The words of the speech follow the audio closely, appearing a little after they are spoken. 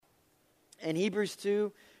In Hebrews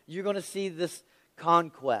 2, you're going to see this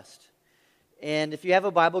conquest. And if you have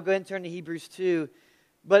a Bible, go ahead and turn to Hebrews 2.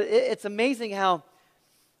 But it's amazing how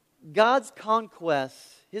God's conquest,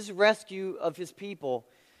 His rescue of His people,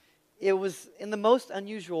 it was in the most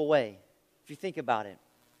unusual way, if you think about it.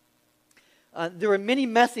 There were many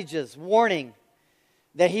messages warning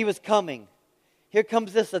that He was coming. Here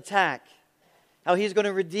comes this attack, how He's going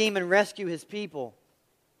to redeem and rescue His people.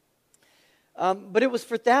 But it was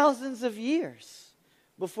for thousands of years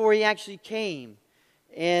before He actually came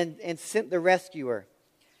and sent the rescuer.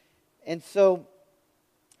 And so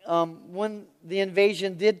when the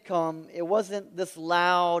invasion did come, it wasn't this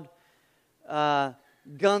loud,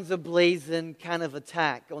 guns a-blazing kind of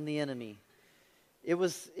attack on the enemy. It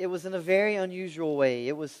was in a very unusual way.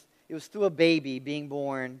 It was through a baby being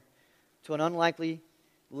born to an unlikely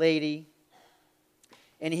lady.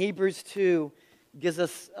 And Hebrews 2 gives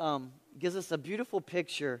us a beautiful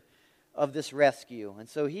picture of this rescue. And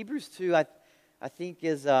so Hebrews 2, I think,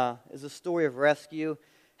 is a story of rescue.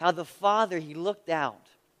 How the Father, He looked out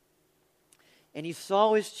and He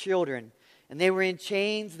saw His children, and they were in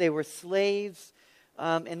chains, they were slaves,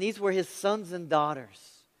 and these were His sons and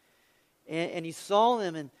daughters. And He saw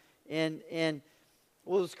them, and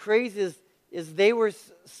what was crazy is they were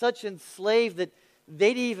such enslaved that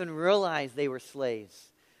they didn't even realize they were slaves.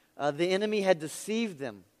 The enemy had deceived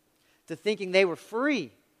them to thinking they were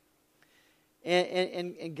free.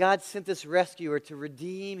 And God sent this rescuer to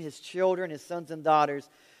redeem His children, His sons and daughters,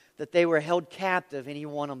 that they were held captive, and He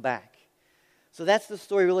won them back. So that's the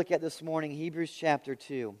story we look at this morning, Hebrews chapter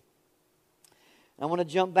 2. I want to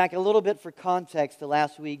jump back a little bit for context to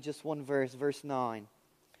last week, just one verse, verse 9.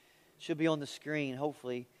 Should be on the screen,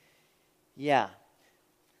 hopefully. Yeah.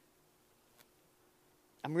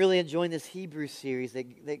 I'm really enjoying this Hebrew series,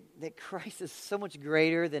 that Christ is so much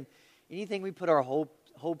greater than anything we put our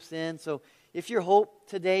hopes in. So if your hope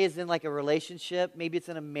today is in like a relationship, maybe it's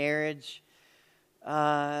in a marriage,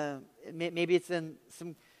 maybe it's in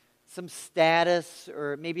some status,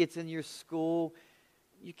 or maybe it's in your school,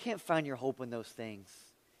 you can't find your hope in those things.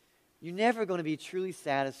 You're never going to be truly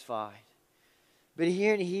satisfied. But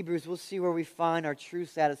here in Hebrews, we'll see where we find our true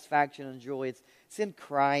satisfaction and joy. It's in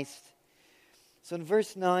Christ. So in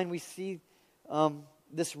verse 9, we see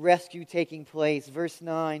this rescue taking place. Verse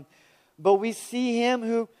 9, but we see Him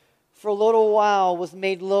who for a little while was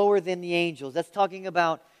made lower than the angels. That's talking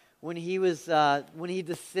about when He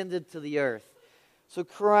descended to the earth. So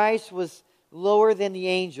Christ was lower than the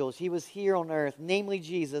angels. He was here on earth, namely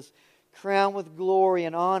Jesus, crowned with glory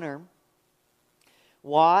and honor.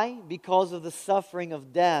 Why? Because of the suffering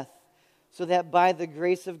of death, so that by the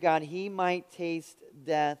grace of God He might taste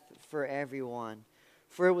death for everyone.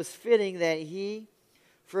 For it was fitting that He,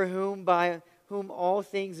 by whom all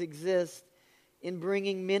things exist, in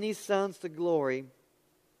bringing many sons to glory,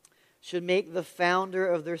 should make the founder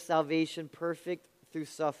of their salvation perfect through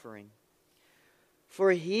suffering.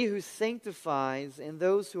 For He who sanctifies and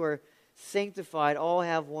those who are sanctified all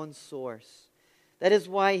have one source. That is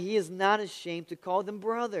why He is not ashamed to call them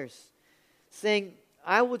brothers, saying,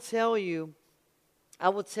 I will tell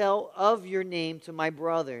of your name to my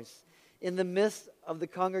brothers. In the midst of the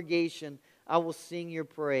congregation, I will sing your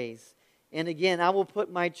praise. And again, I will put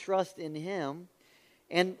my trust in Him.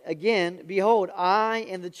 And again, behold, I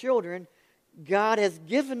and the children God has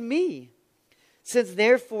given me. Since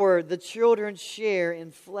therefore the children share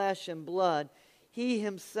in flesh and blood, He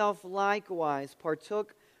Himself likewise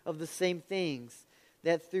partook of the same things,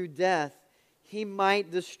 that through death He might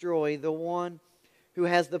destroy the one who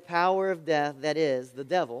has the power of death, that is, the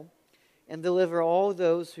devil, and deliver all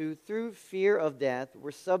those who through fear of death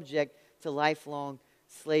were subject to lifelong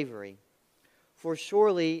slavery. For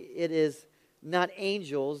surely it is not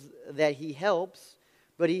angels that He helps,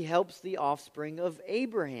 but He helps the offspring of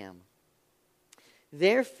Abraham.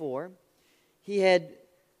 Therefore, he had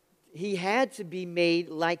to be made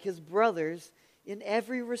like His brothers in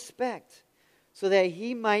every respect, so that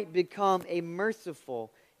He might become a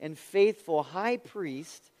merciful and faithful high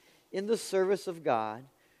priest in the service of God,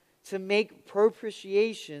 to make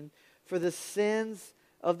propitiation for the sins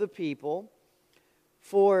of the people.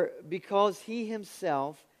 For because He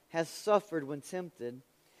Himself has suffered when tempted,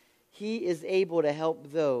 He is able to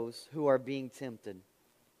help those who are being tempted.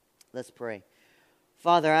 Let's pray.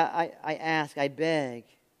 Father, I beg,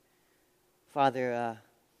 Father,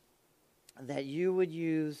 that You would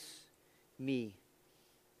use me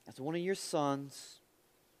as one of Your sons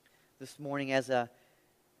this morning, as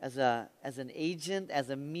an agent, as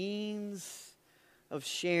a means of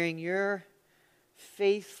sharing Your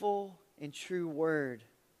faithful and true word.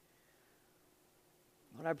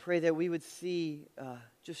 Lord, I pray that we would see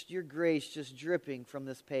just your grace just dripping from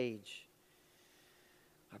this page.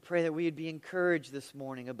 I pray that we would be encouraged this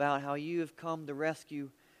morning about how you have come to rescue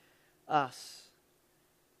us,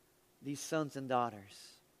 these sons and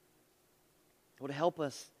daughters. Lord, help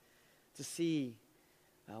us to see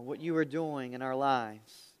what you are doing in our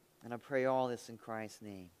lives. And I pray all this in Christ's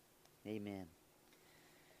name. Amen.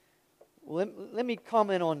 Well, let me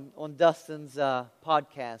comment on Dustin's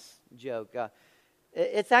podcast joke.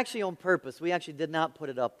 It's actually on purpose. We actually did not put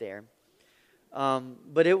it up there.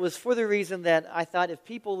 But it was for the reason that I thought if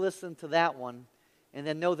people listen to that one and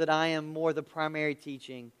then know that I am more the primary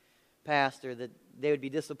teaching pastor, that they would be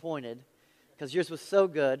disappointed, because yours was so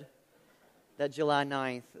good, that July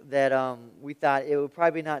 9th, that we thought it would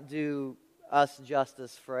probably not do us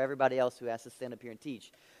justice for everybody else who has to stand up here and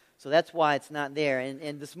teach. So that's why it's not there.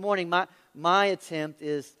 And this morning, my attempt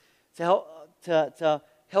is to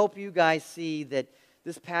help you guys see that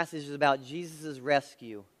this passage is about Jesus'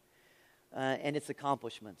 rescue and its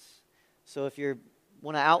accomplishments. So if you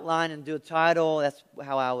want to outline and do a title, that's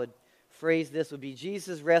how I would phrase this, would be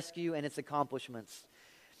Jesus' rescue and its accomplishments.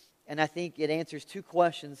 And I think it answers two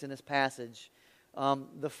questions in this passage.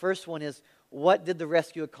 The first one is, what did the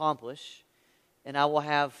rescue accomplish? And I will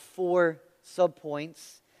have 4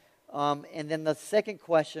 subpoints. And then the second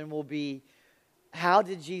question will be, how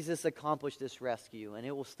did Jesus accomplish this rescue? And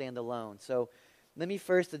it will stand alone. So let me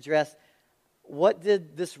first address, what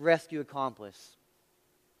did this rescue accomplish?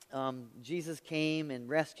 Jesus came and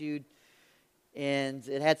rescued, and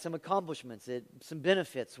it had some accomplishments, some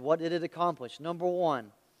benefits. What did it accomplish? Number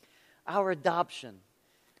 1, our adoption.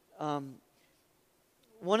 One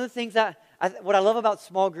of the things what I love about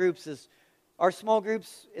small groups is our small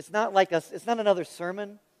groups, it's not another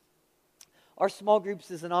sermon. Our small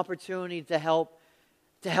groups is an opportunity to help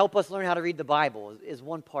us learn how to read the Bible, is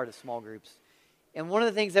one part of small groups. And one of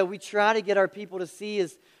the things that we try to get our people to see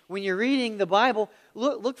is when you're reading the Bible,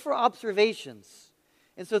 look for observations.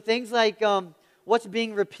 And so things like what's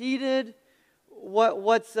being repeated,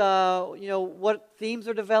 what themes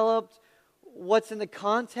are developed, what's in the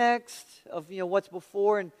context of what's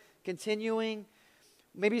before and continuing.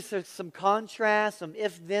 Maybe there's some contrast, some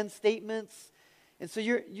if-then statements. And so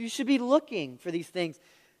you should be looking for these things.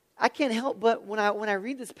 I can't help but when I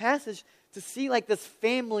read this passage to see like this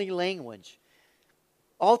family language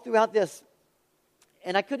all throughout this.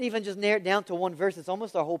 And I couldn't even just narrow it down to one verse. It's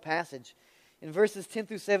almost our whole passage. In verses 10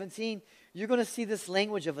 through 17, you're going to see this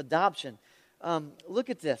language of adoption.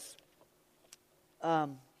 Look at this.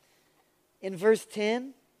 In verse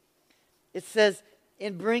 10, it says,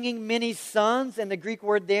 in bringing many sons, and the Greek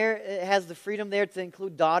word there, it has the freedom there to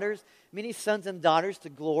include daughters, many sons and daughters to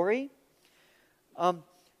glory.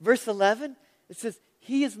 Verse 11, it says,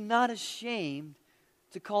 he is not ashamed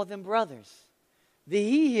to call them brothers. The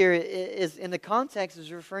he here is, in the context,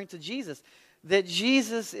 is referring to Jesus. That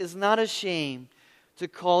Jesus is not ashamed to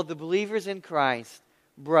call the believers in Christ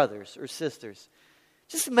brothers or sisters.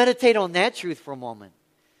 Just meditate on that truth for a moment.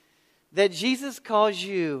 That Jesus calls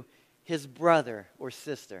you his brother or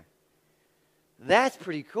sister. That's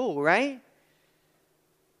pretty cool, right?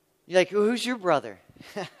 You're like, who's your brother?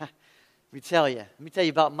 Let me tell you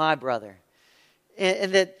about my brother.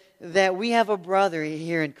 And that we have a brother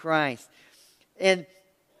here in Christ. And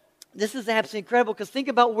this is absolutely incredible, because think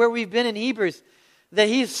about where we've been in Hebrews. That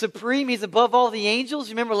he is supreme, he's above all the angels.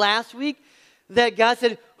 You remember last week that God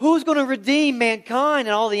said, who's going to redeem mankind?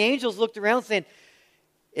 And all the angels looked around saying,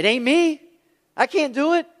 it ain't me. I can't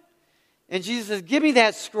do it. And Jesus says, give me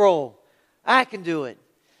that scroll. I can do it.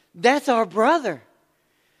 That's our brother.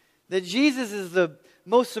 That Jesus is the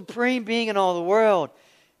most supreme being in all the world.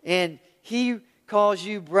 And he calls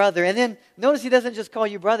you brother. And then notice he doesn't just call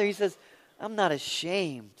you brother. He says, I'm not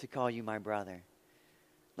ashamed to call you my brother.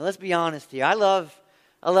 Now let's be honest here. I love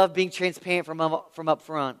being transparent from up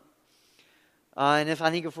front. And I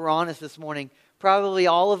think if we're honest this morning, probably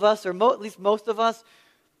all of us, or at least most of us,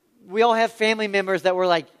 we all have family members that were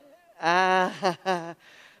like, that's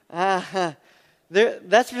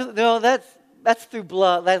through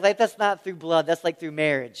blood. Like that's not through blood. That's like through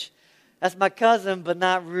marriage. That's my cousin, but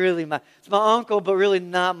not really it's my uncle, but really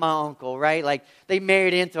not my uncle, right? Like they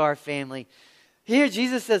married into our family. Here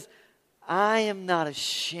Jesus says, I am not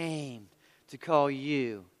ashamed to call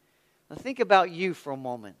you. Now think about you for a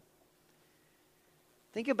moment.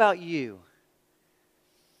 Think about you.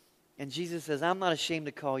 And Jesus says, I'm not ashamed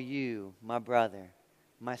to call you my brother,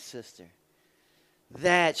 my sister.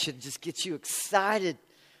 That should just get you excited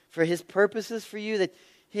for his purposes for you. That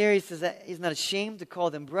here he says that he's not ashamed to call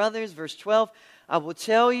them brothers. Verse 12, I will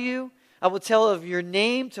tell of your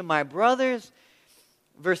name to my brothers.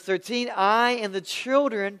 Verse 13, I and the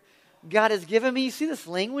children God has given me. You see this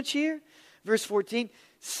language here? Verse 14,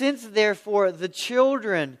 since therefore the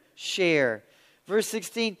children share. Verse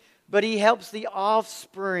 16, but he helps the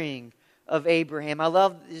offspring of Abraham. I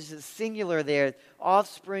love this singular there,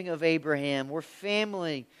 offspring of Abraham. We're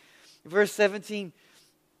family. Verse 17,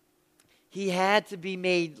 he had to be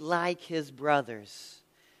made like his brothers.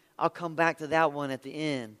 I'll come back to that one at the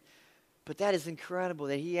end. But that is incredible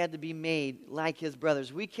that he had to be made like his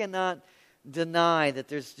brothers. We cannot deny that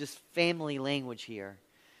there's just family language here,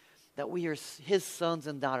 that we are his sons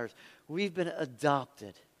and daughters. We've been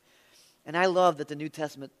adopted. And I love that the New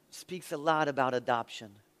Testament speaks a lot about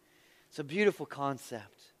adoption. It's a beautiful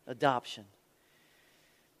concept, adoption.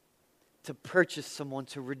 To purchase someone,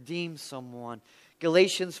 to redeem someone.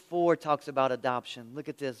 Galatians 4 talks about adoption. Look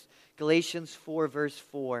at this. Galatians 4 verse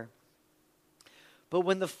 4. But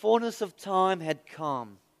when the fullness of time had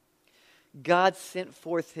come, God sent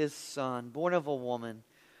forth his Son, born of a woman,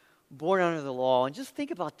 born under the law. And just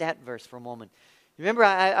think about that verse for a moment. Remember,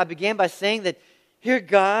 I began by saying that here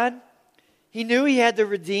God, he knew he had to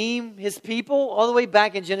redeem his people all the way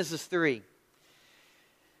back in Genesis 3.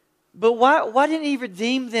 But why didn't he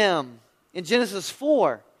redeem them in Genesis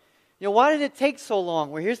 4? You know, why did it take so long?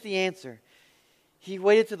 Well, here's the answer. He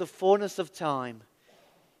waited to the fullness of time.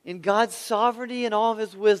 In God's sovereignty and all of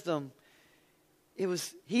his wisdom,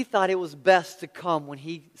 he thought it was best to come when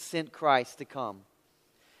he sent Christ to come.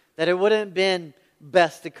 That it wouldn't have been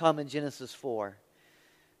best to come in Genesis 4.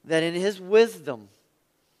 That in his wisdom,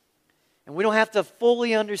 and we don't have to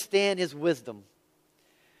fully understand his wisdom,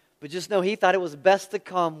 but just know he thought it was best to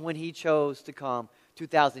come when he chose to come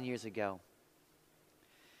 2,000 years ago.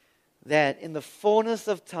 That in the fullness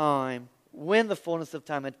of time, when the fullness of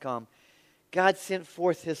time had come, God sent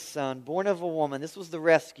forth his Son, born of a woman. This was the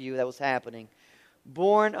rescue that was happening.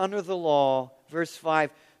 Born under the law, verse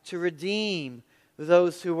 5, to redeem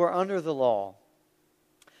those who were under the law,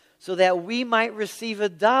 so that we might receive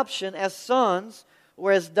adoption as sons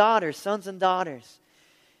or as daughters, sons and daughters.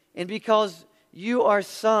 And because you are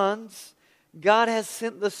sons, God has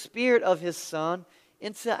sent the Spirit of his Son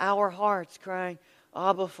into our hearts, crying,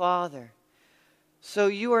 Abba, Father. So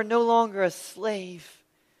you are no longer a slave,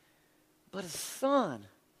 but a son.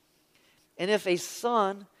 And if a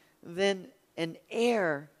son, then an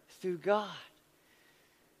heir through God.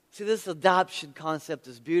 See, this adoption concept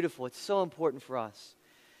is beautiful. It's so important for us.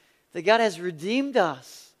 That God has redeemed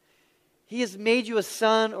us. He has made you a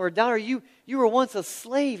son or a daughter. You were once a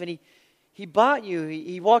slave, and he bought you.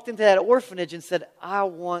 He walked into that orphanage and said, I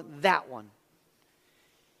want that one.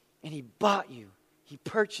 And he bought you. He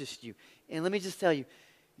purchased you. And let me just tell you,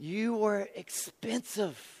 you were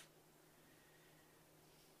expensive.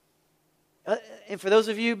 And for those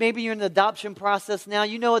of you, maybe you're in the adoption process now,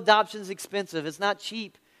 you know adoption is expensive. It's not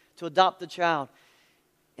cheap to adopt a child.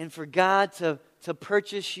 And for God to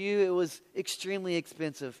purchase you, it was extremely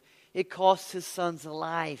expensive. It cost his Son's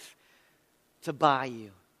life to buy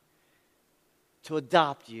you, to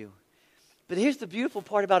adopt you. But here's the beautiful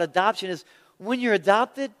part about adoption is when you're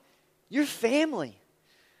adopted, you're family.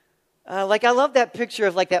 I love that picture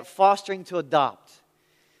of like that fostering to adopt.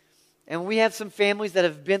 And we have some families that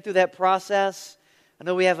have been through that process. I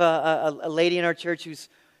know we have a lady in our church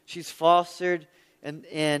she's fostered, and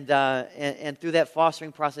through that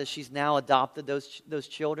fostering process, she's now adopted those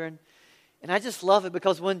children. And I just love it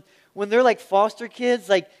because when they're like foster kids,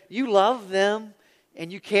 like you love them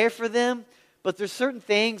and you care for them, but there's certain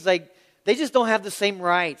things like they just don't have the same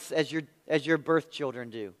rights as your birth children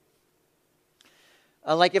do.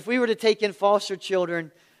 Like if we were to take in foster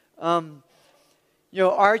children,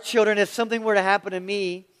 our children, if something were to happen to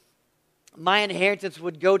me, my inheritance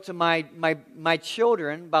would go to my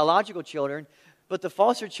children, biological children, but the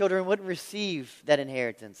foster children wouldn't receive that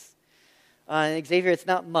inheritance. Xavier, it's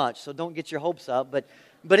not much, so don't get your hopes up,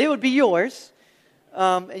 but it would be yours,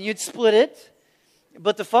 and you'd split it,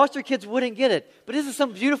 but the foster kids wouldn't get it. But this is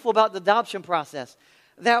something beautiful about the adoption process,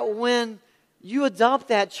 that when you adopt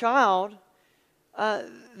that child,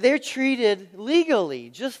 they're treated legally,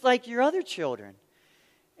 just like your other children.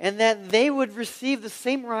 And that they would receive the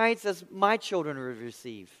same rights as my children would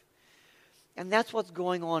receive. And that's what's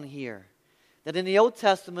going on here. That in the Old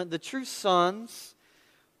Testament, the true sons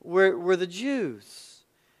were the Jews.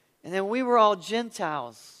 And then we were all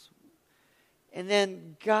Gentiles. And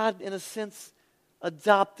then God, in a sense,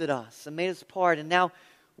 adopted us and made us part. And now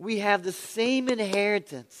we have the same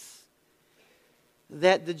inheritance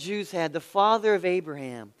that the Jews had. The father of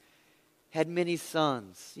Abraham had many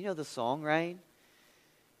sons. You know the song, right?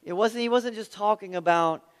 He wasn't just talking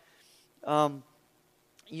about,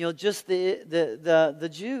 just the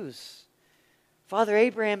Jews. Father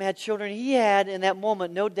Abraham had children he had in that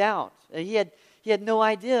moment no doubt. He had no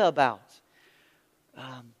idea about.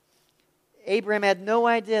 Abraham had no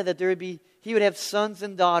idea that he would have sons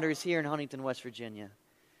and daughters here in Huntington, West Virginia.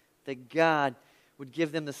 That God would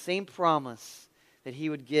give them the same promise that he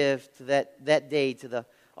would give to that day to the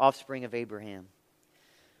offspring of Abraham.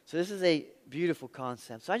 So this is a beautiful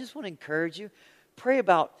concept. So I just want to encourage you, pray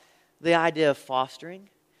about the idea of fostering,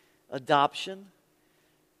 adoption.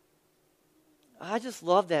 I just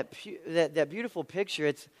love that beautiful picture.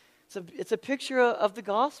 It's a picture of the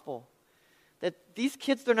gospel. That these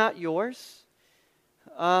kids, they're not yours.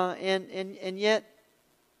 And yet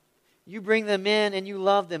you bring them in and you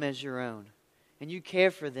love them as your own. And you care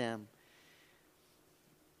for them.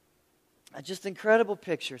 Just incredible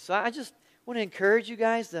picture. So I just want to encourage you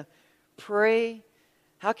guys to pray.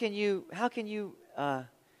 How can you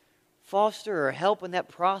foster or help in that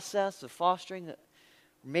process of fostering,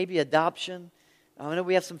 maybe adoption? I know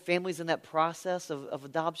we have some families in that process of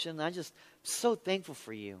adoption. I'm just so thankful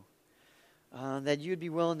for you that you'd be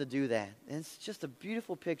willing to do that. And it's just a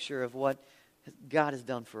beautiful picture of what God has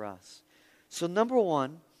done for us. So number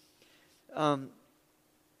one,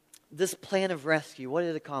 this plan of rescue, what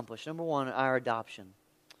did it accomplish? Number one, our adoption.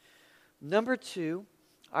 Number two,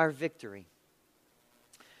 our victory.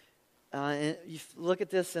 And you look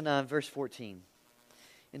at this in verse 14.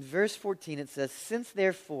 In verse 14 it says, "Since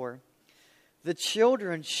therefore the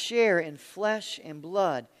children share in flesh and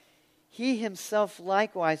blood, he himself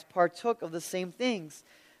likewise partook of the same things,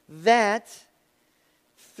 that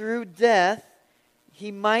through death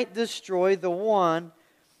he might destroy the one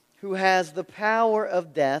who has the power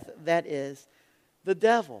of death, that is, the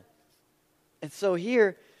devil." And so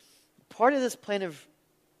here, part of this plan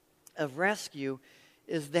of rescue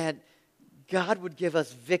is that God would give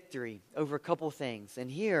us victory over a couple things.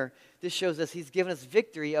 And here, this shows us He's given us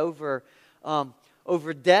victory over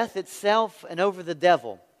death itself and over the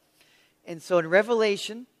devil. And so in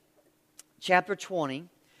Revelation chapter 20,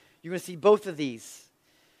 you're going to see both of these.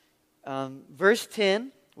 Verse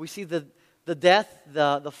 10, we see the death,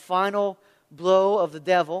 the final blow of the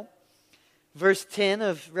devil. Verse 10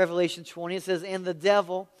 of Revelation 20, it says, "And the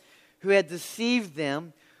devil who had deceived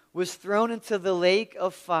them was thrown into the lake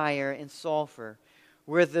of fire and sulfur,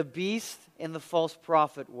 where the beast and the false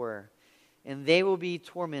prophet were. And they will be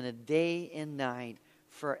tormented day and night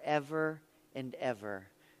forever and ever."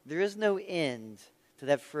 There is no end to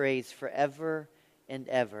that phrase, forever and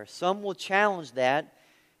ever. Some will challenge that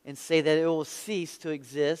and say that it will cease to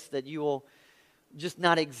exist, that you will just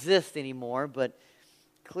not exist anymore. But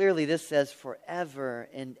clearly this says forever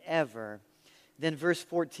and ever. Then verse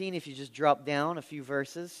 14, if you just drop down a few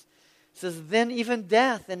verses, says, "Then even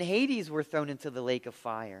death and Hades were thrown into the lake of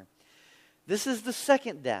fire." This is the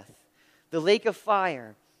second death, the lake of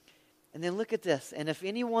fire. And then look at this. "And if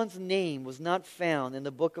anyone's name was not found in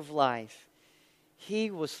the book of life, he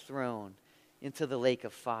was thrown into the lake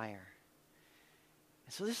of fire."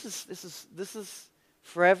 And so this is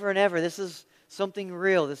forever and ever. This is something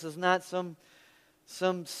real. This is not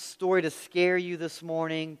some story to scare you this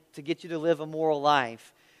morning, to get you to live a moral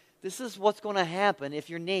life. This is what's going to happen if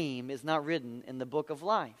your name is not written in the book of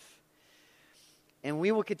life. And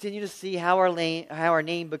we will continue to see how our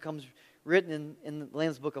name becomes written in the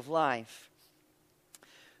Lamb's book of life.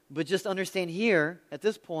 But just understand here, at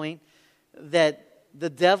this point, that the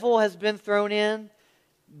devil has been thrown in,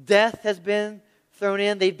 death has been thrown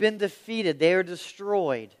in, they've been defeated, they are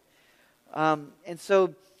destroyed. And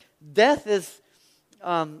so death is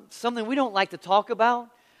something we don't like to talk about.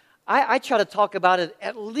 I try to talk about it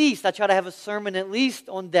I try to have a sermon at least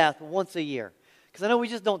on death once a year. Because I know we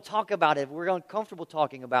just don't talk about it. We're uncomfortable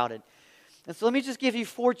talking about it. And so let me just give you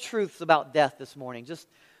 4 truths about death this morning, just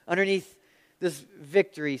underneath this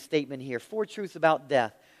victory statement here. 4 truths about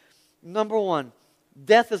death. Number 1,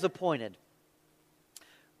 death is appointed.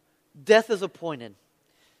 Death is appointed.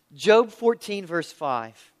 Job 14, verse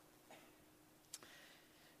 5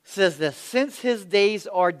 says this, "Since his days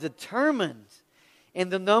are determined,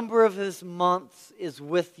 and the number of his months is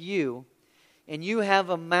with you, and you have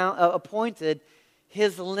appointed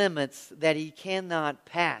his limits that he cannot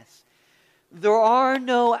pass." There are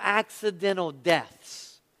no accidental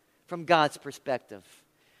deaths from God's perspective.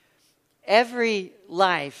 Every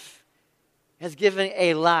life has given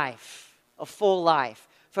a life, a full life.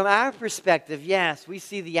 From our perspective, yes, we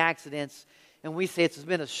see the accidents and we say it's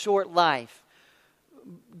been a short life.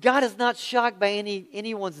 God is not shocked by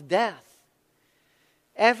anyone's death.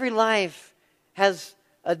 Every life has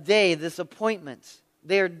a day, this appointment.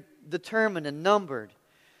 They are determined and numbered.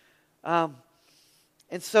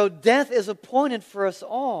 And so death is appointed for us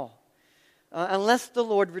all. Unless the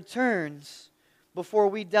Lord returns, before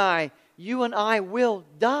we die, you and I will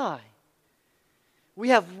die. We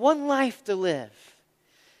have one life to live.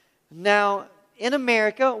 Now, in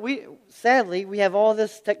America, sadly, we have all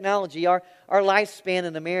this technology. Our lifespan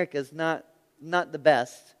in America is not the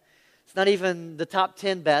best. It's not even the top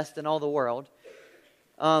 10 best in all the world.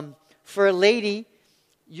 For a lady,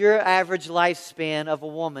 your average lifespan of a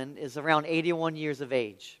woman is around 81 years of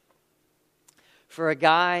age. For a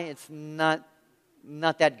guy, it's not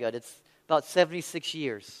that good. It's about 76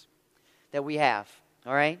 years that we have,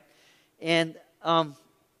 all right? And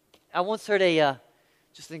I once heard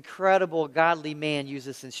just an incredible godly man use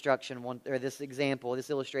this this example, this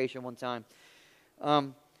illustration one time.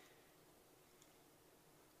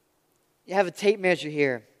 You have a tape measure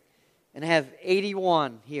here, and I have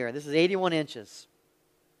 81 here. This is 81 inches.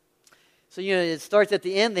 So, it starts at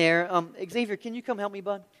the end there. Xavier, can you come help me,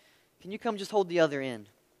 bud? Can you come just hold the other end?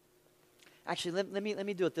 Actually, let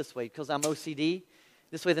me do it this way, because I'm OCD.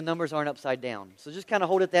 This way the numbers aren't upside down. So just kind of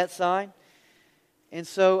hold it that side. And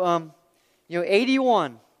so,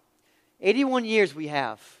 81 years we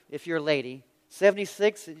have, if you're a lady.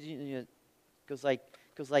 76, goes like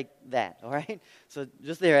that, all right? So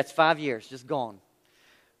just there, that's 5 years, just gone.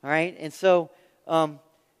 All right? And so,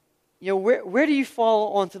 where do you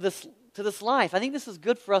fall onto this life? I think this is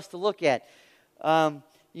good for us to look at.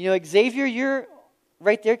 Xavier, you're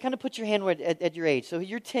right there. Kind of put your hand at your age. So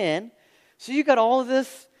you're 10. So you got all of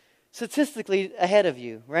this statistically ahead of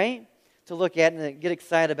you, right? To look at and get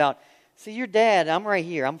excited about. See, your dad, I'm right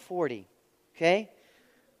here. I'm 40. Okay?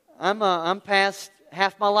 I'm past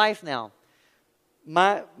half my life now.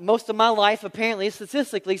 Most of my life, apparently,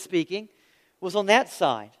 statistically speaking, was on that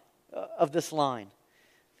side of this line.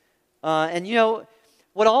 And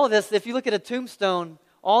what all of this, if you look at a tombstone,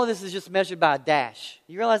 all of this is just measured by a dash.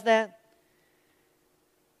 You realize that?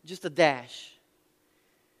 Just a dash.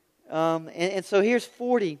 And so here's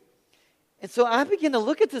 40. And so I begin to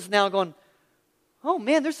look at this now going, oh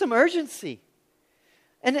man, there's some urgency.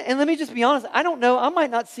 And let me just be honest, I don't know, I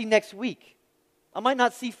might not see next week. I might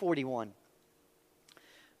not see 41.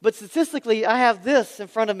 But statistically, I have this in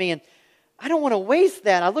front of me, and I don't want to waste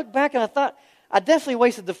that. I look back and I thought, I definitely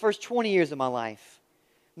wasted the first 20 years of my life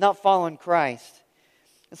not following Christ.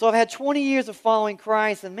 And so I've had 20 years of following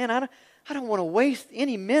Christ, and man, I don't want to waste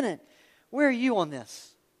any minute. Where are you on this?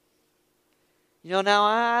 Now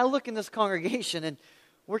I look in this congregation, and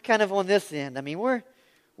we're kind of on this end. I mean, we're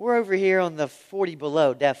over here on the 40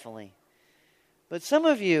 below, definitely. But some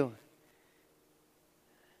of you,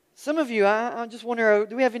 I just wonder,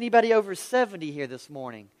 do we have anybody over 70 here this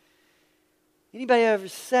morning? Anybody over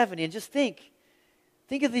 70? And just think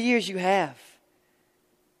of the years you have.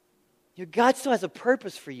 God still has a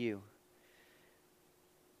purpose for you.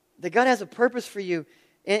 That God has a purpose for you.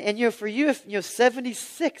 And for you, if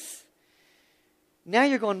 76, now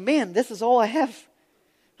you're going, man, this is all I have.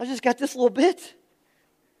 I just got this little bit.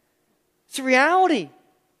 It's a reality.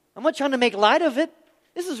 I'm not trying to make light of it.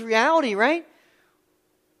 This is reality, right?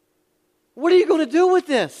 What are you going to do with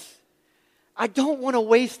this? I don't want to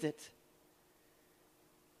waste it.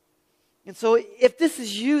 And so if this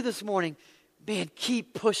is you this morning, man,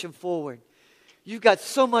 keep pushing forward. You've got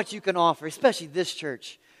so much you can offer, especially this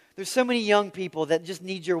church. There's so many young people that just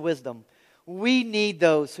need your wisdom. We need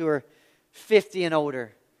those who are 50 and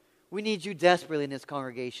older. We need you desperately in this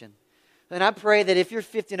congregation. And I pray that if you're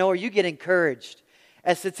 50 and older, you get encouraged.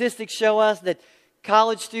 As statistics show us that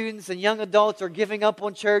college students and young adults are giving up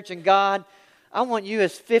on church and God, I want you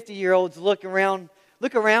as 50-year-olds to look around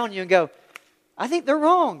you and go, I think they're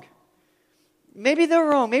wrong. Maybe they're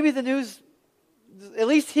wrong. Maybe the news, at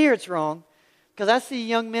least here it's wrong. Because I see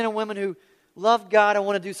young men and women who love God and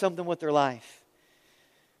want to do something with their life.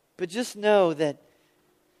 But just know that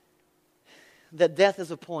death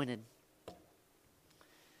is appointed.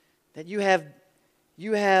 That you have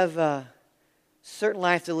a certain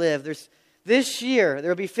life to live. This year,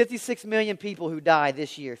 there will be 56 million people who die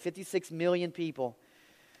this year. 56 million people.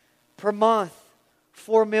 Per month,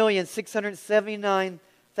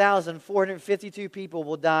 4,679,452 people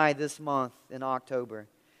will die this month in October.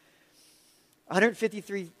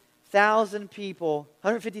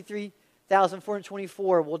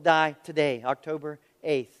 153,424 will die today, October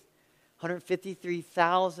 8th.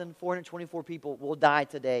 153,424 people will die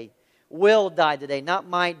today. Will die today. Not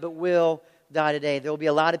might, but will die today. There will be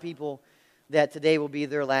a lot of people that today will be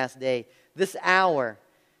their last day. This hour,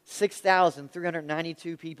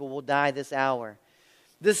 6,392 people will die this hour.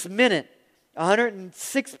 This minute,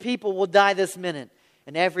 106 people will die this minute.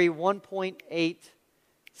 And every 1.8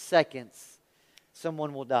 seconds,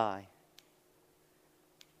 someone will die.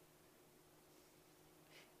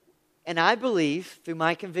 And I believe, through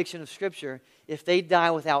my conviction of Scripture, if they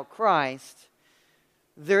die without Christ,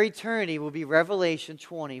 their eternity will be Revelation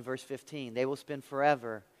 20, verse 15. They will spend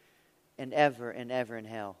forever and ever and ever in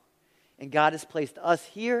hell. And God has placed us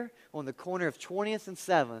here on the corner of 20th and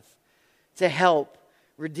 7th to help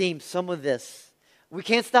redeem some of this. We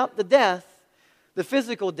can't stop the death, the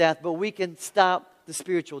physical death, but we can stop the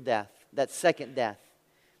spiritual death, that second death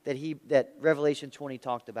that Revelation 20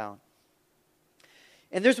 talked about.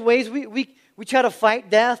 And there's ways we try to fight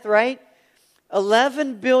death, right?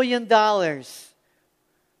 $11 billion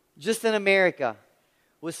just in America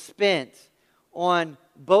was spent on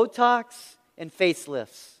Botox and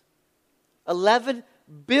facelifts. $11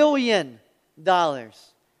 billion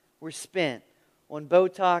were spent on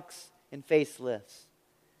Botox and facelifts.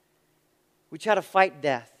 We try to fight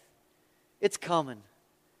death. It's coming.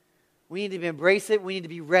 We need to embrace it. We need to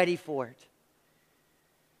be ready for it.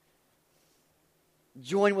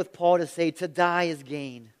 Join with Paul to say, to die is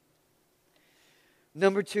gain.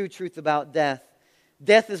 Number 2, truth about death.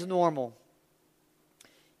 Death is normal.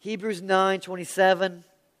 Hebrews 9:27.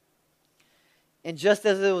 And just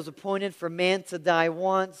as it was appointed for man to die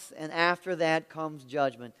once, and after that comes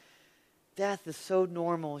judgment. Death is so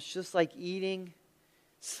normal. It's just like eating,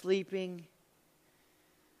 sleeping,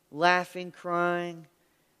 laughing, crying.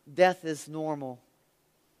 Death is normal.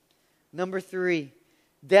 Number 3,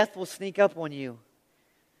 death will sneak up on you.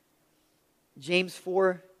 James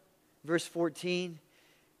 4, verse 14.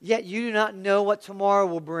 Yet you do not know what tomorrow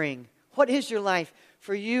will bring. What is your life?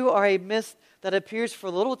 For you are a mist that appears for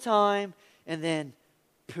a little time, and then,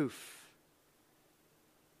 poof,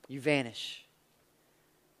 you vanish.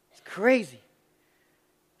 It's crazy.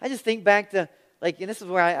 I just think back to, and this is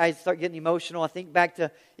where I start getting emotional. I think back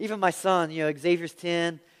to even my son, Xavier's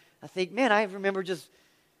 10. I think, man, I remember just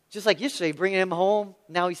like yesterday, bringing him home.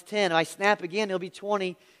 Now he's 10. If I snap again, he'll be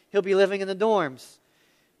 20. He'll be living in the dorms.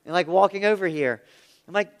 And walking over here.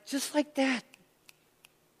 I'm just like that.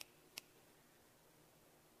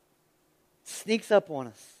 Sneaks up on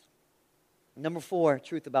us. Number 4,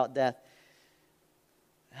 truth about death.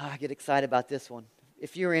 I get excited about this one.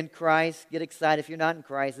 If you're in Christ, get excited. If you're not in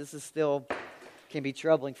Christ, this is still can be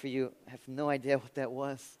troubling for you. I have no idea what that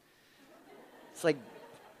was. It's like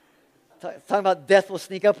talking about death will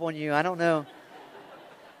sneak up on you. I don't know.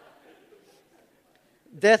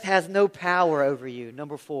 Death has no power over you.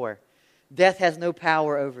 Number 4. Death has no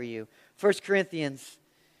power over you. 1 Corinthians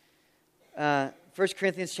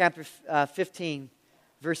chapter 15,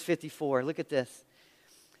 verse 54. Look at this.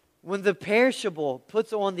 When the perishable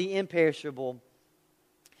puts on the imperishable,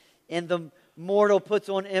 and the mortal puts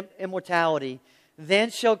on immortality, then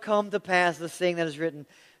shall come to pass the saying that is written,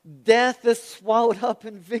 death is swallowed up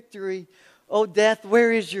in victory. O death,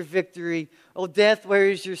 where is your victory? O death, where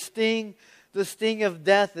is your sting? The sting of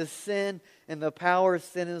death is sin, and the power of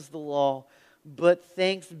sin is the law. But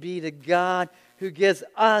thanks be to God who gives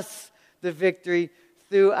us the victory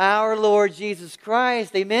through our Lord Jesus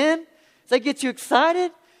Christ. Amen? Does that get you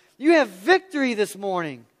excited? You have victory this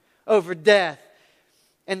morning over death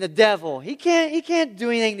and the devil. He can't do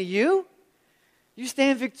anything to you. You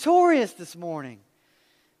stand victorious this morning.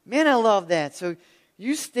 Man, I love that. So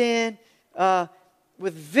you stand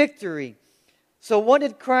with victory. So what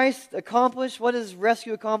did Christ accomplish? What does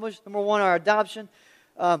rescue accomplish? Number 1, our adoption.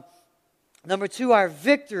 Number 2, our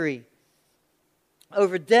victory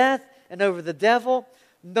over death and over the devil.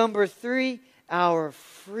 Number 3, our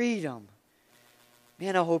freedom.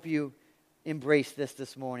 Man, I hope you embrace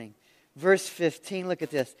this morning. Verse 15, look at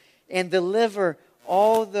this. And deliver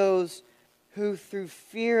all those who through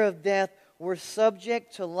fear of death were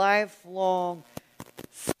subject to lifelong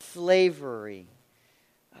slavery.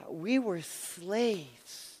 We were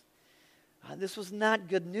slaves. This was not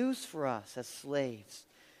good news for us as slaves.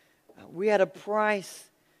 We had a price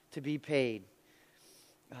to be paid.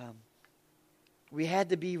 We had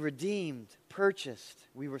to be redeemed, purchased.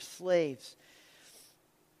 We were slaves.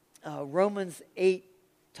 Romans 8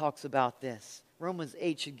 talks about this. Romans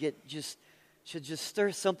 8 should just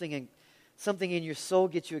stir something in your soul,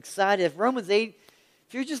 get you excited. If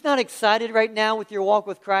you're just not excited right now with your walk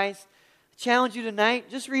with Christ, I challenge you tonight,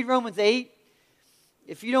 just read Romans 8.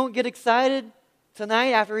 If you don't get excited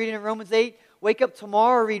tonight after reading Romans 8, wake up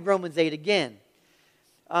tomorrow, read Romans 8 again.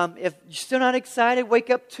 If you're still not excited, wake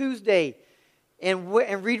up Tuesday and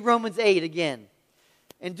read Romans 8 again.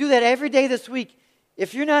 And do that every day this week.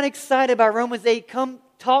 If you're not excited about Romans 8, come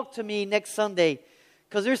talk to me next Sunday,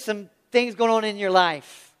 because there's some things going on in your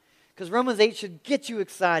life. Because Romans 8 should get you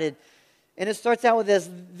excited. And it starts out with this: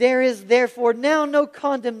 there is therefore now no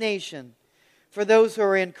condemnation for those who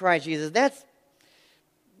are in Christ Jesus.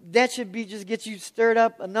 that should be just get you stirred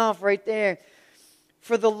up enough right there.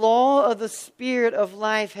 For the law of the Spirit of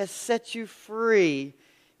life has set you free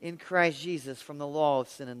in Christ Jesus from the law of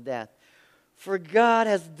sin and death. For God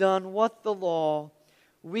has done what the law,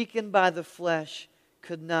 weakened by the flesh,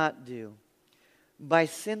 could not do. By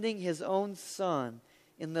sending His own Son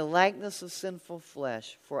in the likeness of sinful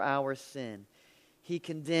flesh for our sin, He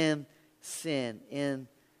condemned sin in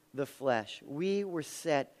the flesh. We were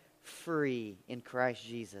set free in Christ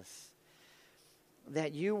Jesus.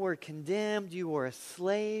 That you were condemned, you were a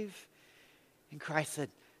slave. And Christ said,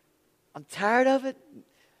 I'm tired of it.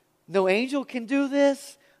 No angel can do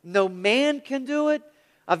this. No man can do it.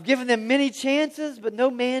 I've given them many chances, but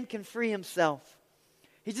no man can free himself.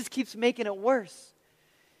 He just keeps making it worse.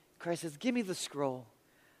 Christ says, give me the scroll.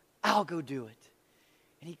 I'll go do it.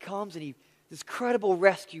 And He comes and this incredible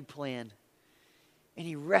rescue plan. And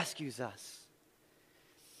He rescues us.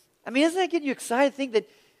 I mean, doesn't that get you excited to think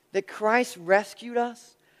that Christ rescued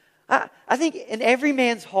us? I think in every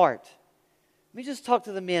man's heart, let me just talk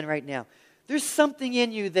to the men right now. There's something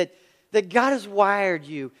in you that God has wired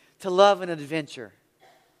you to love an adventure.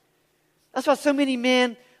 That's why so many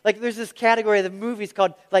men, like there's this category of the movies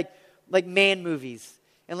called like man movies.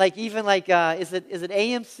 And is it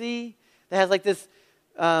AMC that has like this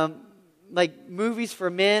like movies for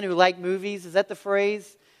men who like movies? Is that the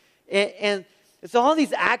phrase? And it's all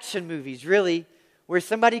these action movies, really, where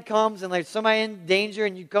somebody comes and like somebody in danger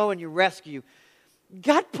and you go and you rescue.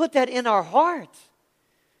 God put that in our heart.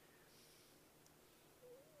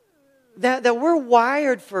 That we're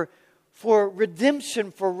wired for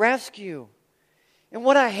redemption, for rescue. And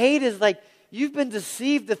what I hate is like you've been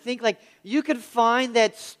deceived to think like you can find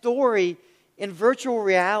that story in virtual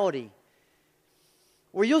reality.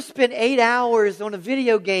 Where you'll spend 8 hours on a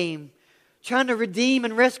video game trying to redeem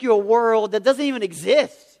and rescue a world that doesn't even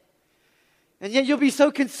exist. And yet you'll be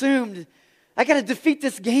so consumed. I got to defeat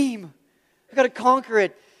this game. I got to conquer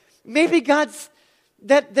it. Maybe God's,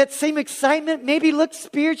 that same excitement, maybe look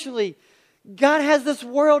spiritually. God has this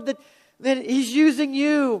world that He's using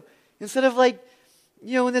you. Instead of like,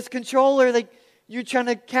 in this controller, like you're trying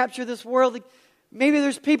to capture this world. Like, maybe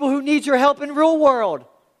there's people who need your help in real world.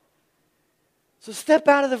 So step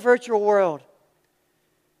out of the virtual world.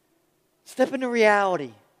 Step into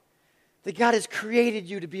reality. That God has created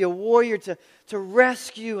you to be a warrior, to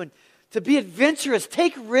rescue and to be adventurous.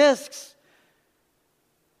 Take risks.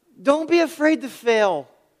 Don't be afraid to fail.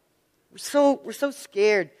 We're so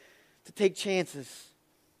scared to take chances.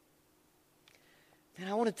 And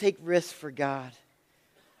I want to take risks for God.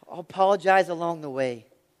 I'll apologize along the way.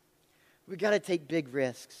 We've got to take big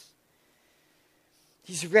risks.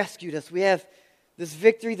 He's rescued us. We have this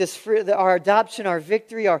victory, our adoption, our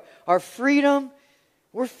victory, our freedom.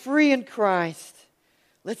 We're free in Christ.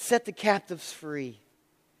 Let's set the captives free.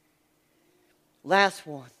 Last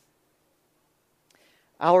one.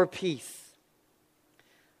 Our peace.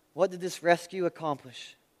 What did this rescue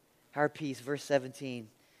accomplish? Our peace, verse 17.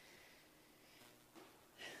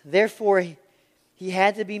 Therefore, He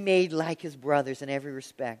had to be made like His brothers in every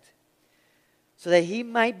respect, so that He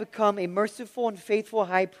might become a merciful and faithful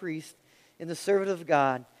high priest in the servant of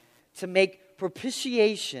God, to make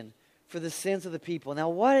propitiation for the sins of the people. Now,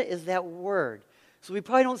 what is that word? So we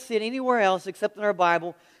probably don't see it anywhere else except in our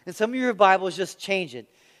Bible, and some of your Bibles just change it.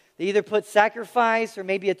 They either put sacrifice or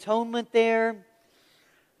maybe atonement there.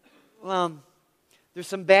 There's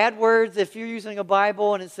some bad words if you're using a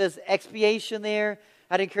Bible and it says expiation there.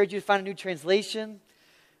 I'd encourage you to find a new translation.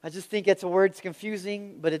 I just think it's a word that's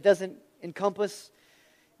confusing, but it doesn't encompass.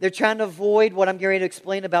 They're trying to avoid what I'm getting ready to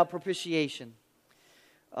explain about propitiation.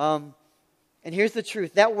 And here's the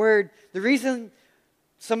truth. That word, the reason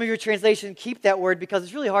some of your translations keep that word, because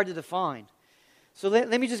it's really hard to define. So let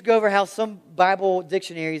me just go over how some Bible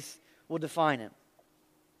dictionaries will define it.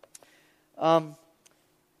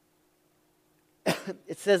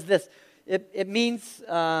 It says this. It means, see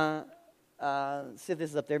if this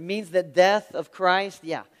is up there. It means that death of Christ,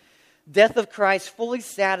 death of Christ fully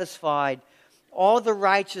satisfied all the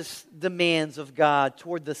righteous demands of God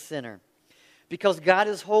toward the sinner. Because God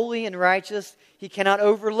is holy and righteous, He cannot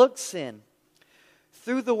overlook sin.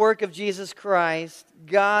 Through the work of Jesus Christ,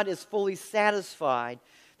 God is fully satisfied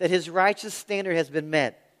that His righteous standard has been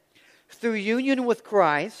met. Through union with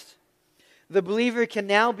Christ, the believer can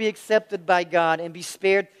now be accepted by God and be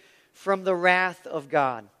spared from the wrath of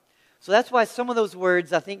God. So that's why some of those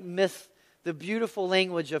words, I think, miss the beautiful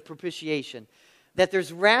language of propitiation. That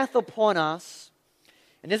there's wrath upon us,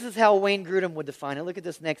 and this is how Wayne Grudem would define it. Look at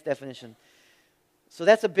this next definition. So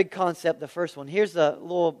that's a big concept, the first one. Here's a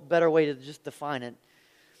little better way to just define it.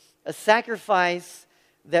 A sacrifice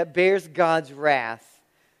that bears God's wrath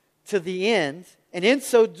to the end, and in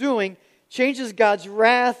so doing, changes God's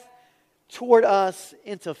wrath toward us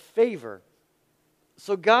into favor.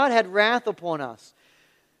 So God had wrath upon us.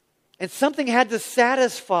 And something had to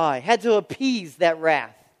satisfy, had to appease that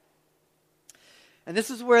wrath. And this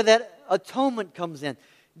is where that atonement comes in.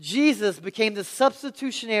 Jesus became the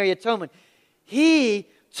substitutionary atonement. He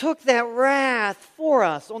took that wrath for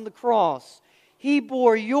us on the cross. He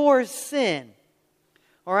bore your sin.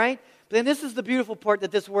 All right? But then this is the beautiful part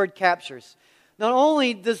that this word captures. Not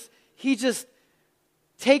only does he just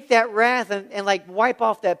take that wrath and like wipe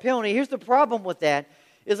off that penalty, here's the problem with that.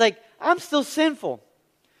 Is like, I'm still sinful.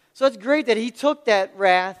 So it's great that he took that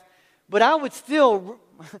wrath, but I would,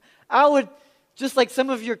 just like some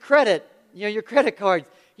of your credit, your credit cards,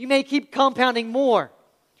 you may keep compounding more.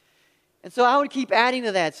 And so I would keep adding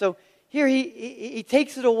to that. So here he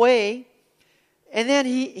takes it away, and then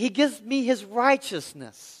he gives me his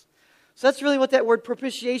righteousness. So that's really what that word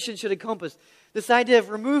propitiation should encompass. This idea of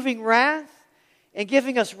removing wrath and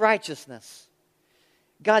giving us righteousness.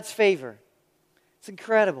 God's favor. It's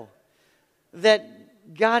incredible that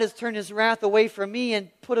God has turned his wrath away from me and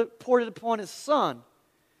poured it upon his Son.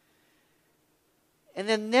 And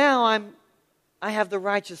then now I have the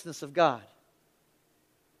righteousness of God.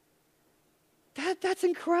 That's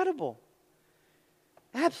incredible.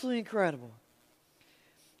 Absolutely incredible.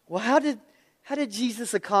 Well, how did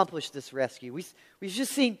Jesus accomplish this rescue? We've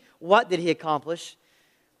just seen what did he accomplish,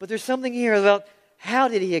 but there's something here about how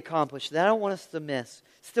did he accomplish that I don't want us to miss.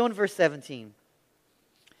 Still in verse 17.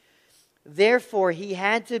 Therefore, he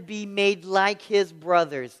had to be made like his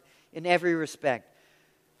brothers in every respect.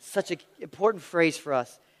 Such an important phrase for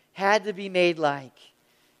us. Had to be made like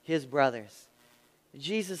his brothers.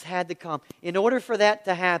 Jesus had to come. In order for that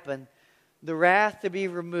to happen, the wrath to be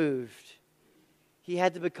removed, he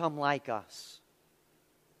had to become like us.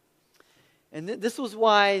 And this was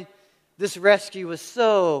why this rescue was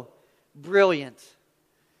so brilliant.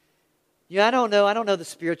 I don't know the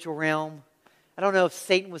spiritual realm. I don't know if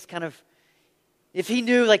Satan was if he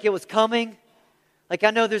knew like it was coming. Like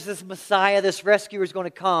I know there's this Messiah, this rescuer is going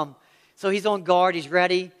to come. So he's on guard, he's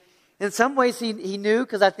ready. In some ways he knew,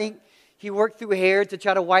 because I think he worked through Herod to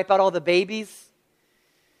try to wipe out all the babies.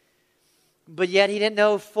 But yet he didn't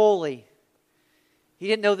know fully. He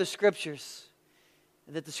didn't know the Scriptures.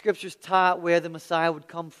 And that the Scriptures taught where the Messiah would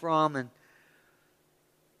come from.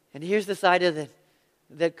 And here's this idea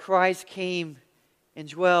that Christ came and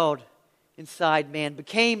dwelled inside man,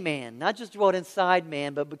 became man. Not just dwelled inside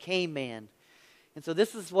man, but became man. And so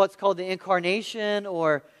this is what's called the incarnation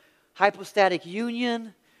or hypostatic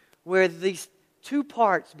union, where these two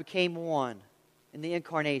parts became one in the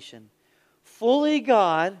incarnation. Fully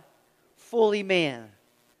God, fully man.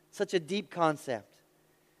 Such a deep concept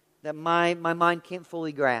that my mind can't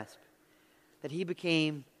fully grasp. That he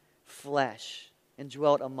became flesh and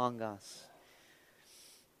dwelt among us.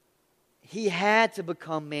 He had to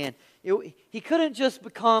become man. He couldn't just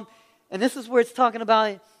become, and this is where it's talking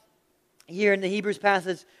about here in the Hebrews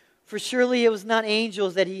passage, for surely it was not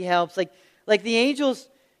angels that he helps. Like the angels,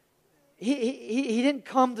 he didn't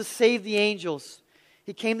come to save the angels.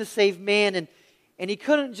 He came to save man, and he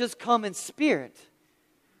couldn't just come in spirit.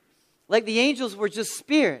 Like the angels were just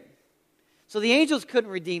spirit. So the angels couldn't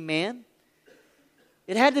redeem man.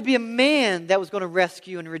 It had to be a man that was going to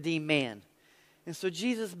rescue and redeem man. And so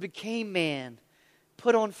Jesus became man,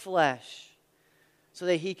 put on flesh, so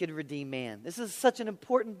that he could redeem man. This is such an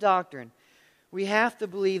important doctrine. We have to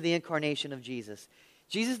believe the incarnation of Jesus.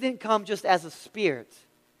 Jesus didn't come just as a spirit.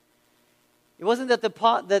 It wasn't that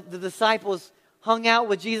the disciples hung out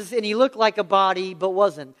with Jesus and he looked like a body but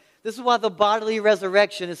wasn't. This is why the bodily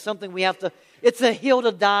resurrection is something we have to, it's a hill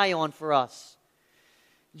to die on for us.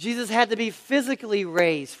 Jesus had to be physically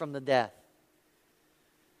raised from the death.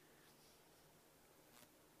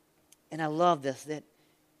 And I love this, that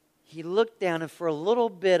he looked down and for a little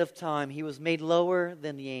bit of time he was made lower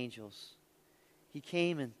than the angels. He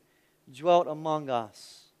came and dwelt among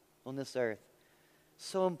us on this earth.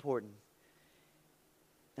 So important.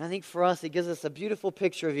 And I think for us it gives us a beautiful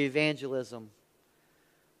picture of evangelism.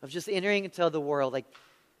 Of just entering into the world. Like,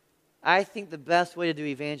 I think the best way to do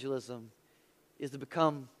evangelism is to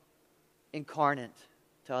become incarnate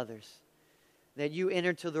to others. That you enter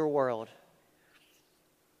into their world.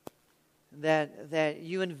 That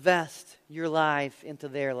you invest your life into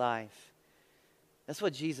their life. That's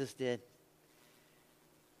what Jesus did.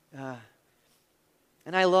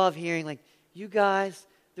 And I love hearing, like, you guys,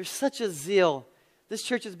 there's such a zeal. This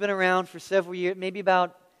church has been around for several years, maybe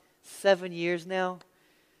about 7 years now.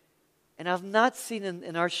 And I've not seen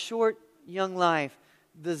in our short, young life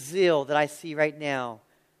the zeal that I see right now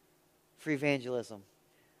for evangelism.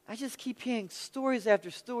 I just keep hearing stories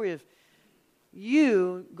after story of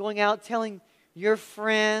you going out telling your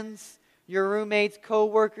friends, your roommates,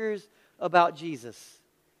 co-workers about Jesus.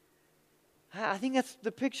 I think that's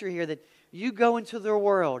the picture here, that you go into their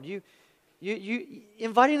world. You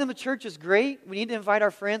inviting them to church is great. We need to invite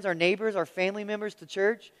our friends, our neighbors, our family members to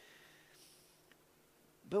church.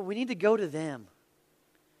 But we need to go to them.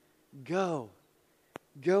 Go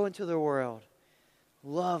into their world.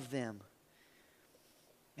 Love them.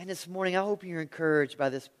 And this morning, I hope you're encouraged by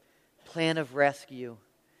this plan of rescue.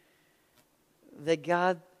 That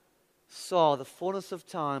God saw the fullness of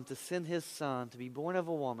time to send His Son to be born of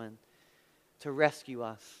a woman to rescue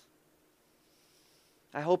us.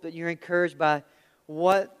 I hope that you're encouraged by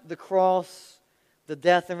what the cross, the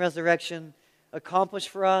death and resurrection accomplished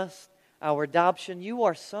for us, our adoption. You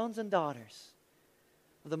are sons and daughters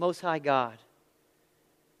of the Most High God.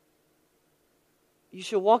 You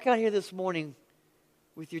should walk out here this morning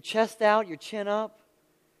with your chest out, your chin up,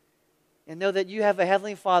 and know that you have a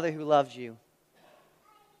Heavenly Father who loves you.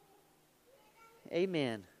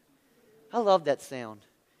 Amen. I love that sound.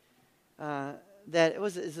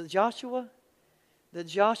 Is it Joshua? That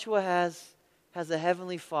Joshua has a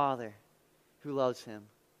Heavenly Father who loves him.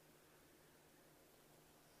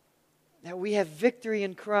 That we have victory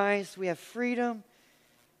in Christ. We have freedom.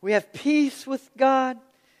 We have peace with God.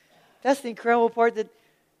 That's the incredible part, that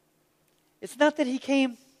it's not that He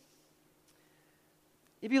came.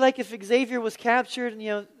 It'd be like if Xavier was captured and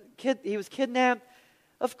he was kidnapped.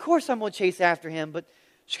 Of course I'm going to chase after him. But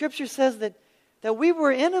Scripture says that we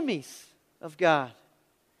were enemies of God.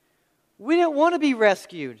 We didn't want to be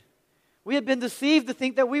rescued. We had been deceived to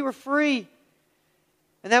think that we were free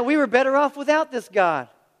and that we were better off without this God.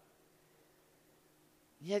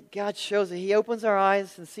 Yet God shows that He opens our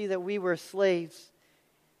eyes and see that we were slaves,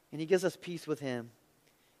 and He gives us peace with Him.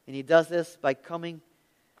 And He does this by coming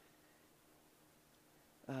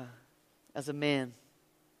as a man.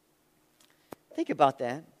 Think about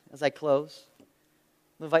that as I close.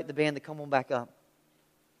 I'll invite the band to come on back up.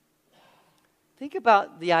 Think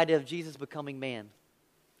about the idea of Jesus becoming man.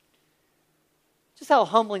 Just how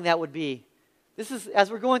humbling that would be. This is, as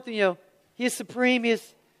we're going through, He is supreme, He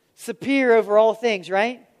is superior over all things,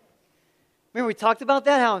 right? Remember we talked about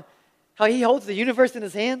that, how He holds the universe in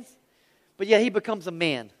His hands, but yet He becomes a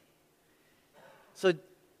man. So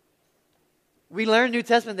we learn in the New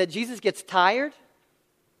Testament that Jesus gets tired.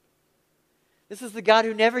 This is the God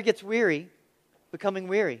who never gets weary, becoming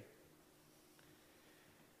weary.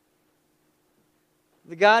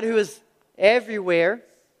 The God who is everywhere,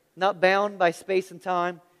 not bound by space and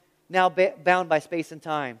time, now bound by space and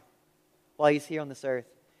time while He's here on this earth.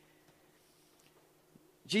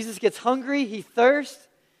 Jesus gets hungry, He thirsts.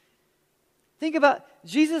 Think about,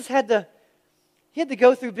 Jesus had to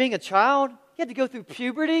go through being a child. He had to go through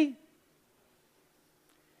puberty.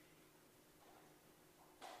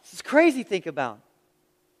 This is crazy to think about.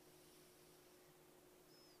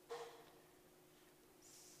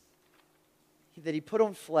 That He put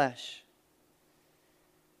on flesh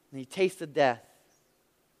and He tasted death.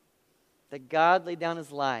 That God laid down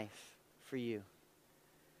His life for you.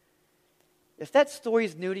 If that story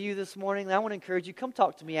is new to you this morning, then I want to encourage you, come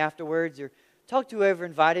talk to me afterwards, or talk to whoever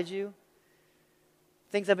invited you.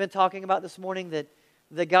 Things I've been talking about this morning,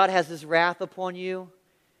 that God has His wrath upon you,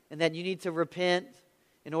 and that you need to repent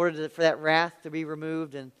in order for that wrath to be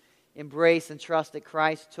removed, and embrace and trust that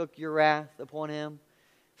Christ took your wrath upon Him.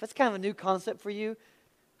 If that's kind of a new concept for you,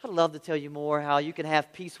 I'd love to tell you more how you can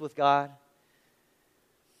have peace with God.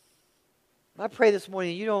 I pray this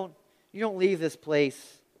morning you don't leave this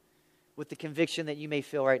place with the conviction that you may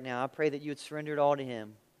feel right now. I pray that you would surrender it all to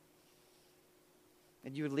Him,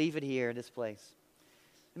 and you would leave it here in this place.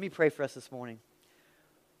 Let me pray for us this morning.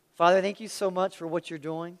 Father, thank you so much for what you're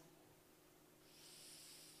doing.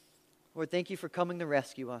 Lord, thank you for coming to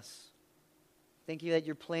rescue us. Thank you that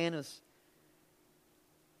your plan is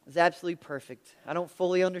absolutely perfect. I don't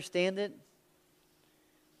fully understand it,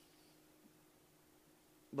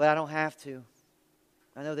 but I don't have to.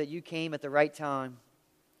 I know that you came at the right time.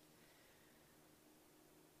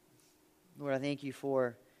 Lord, I thank you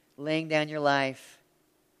for laying down your life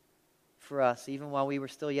for us, even while we were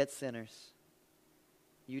still yet sinners.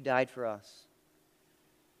 You died for us.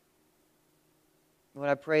 Lord,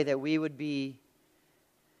 I pray that we would be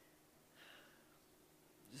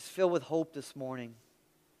just filled with hope this morning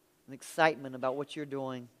and excitement about what you're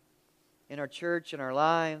doing in our church, in our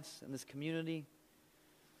lives, in this community.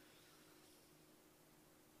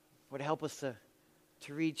 Lord, help us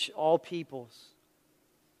to reach all peoples.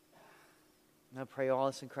 And I pray all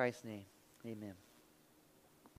this in Christ's name. Amen.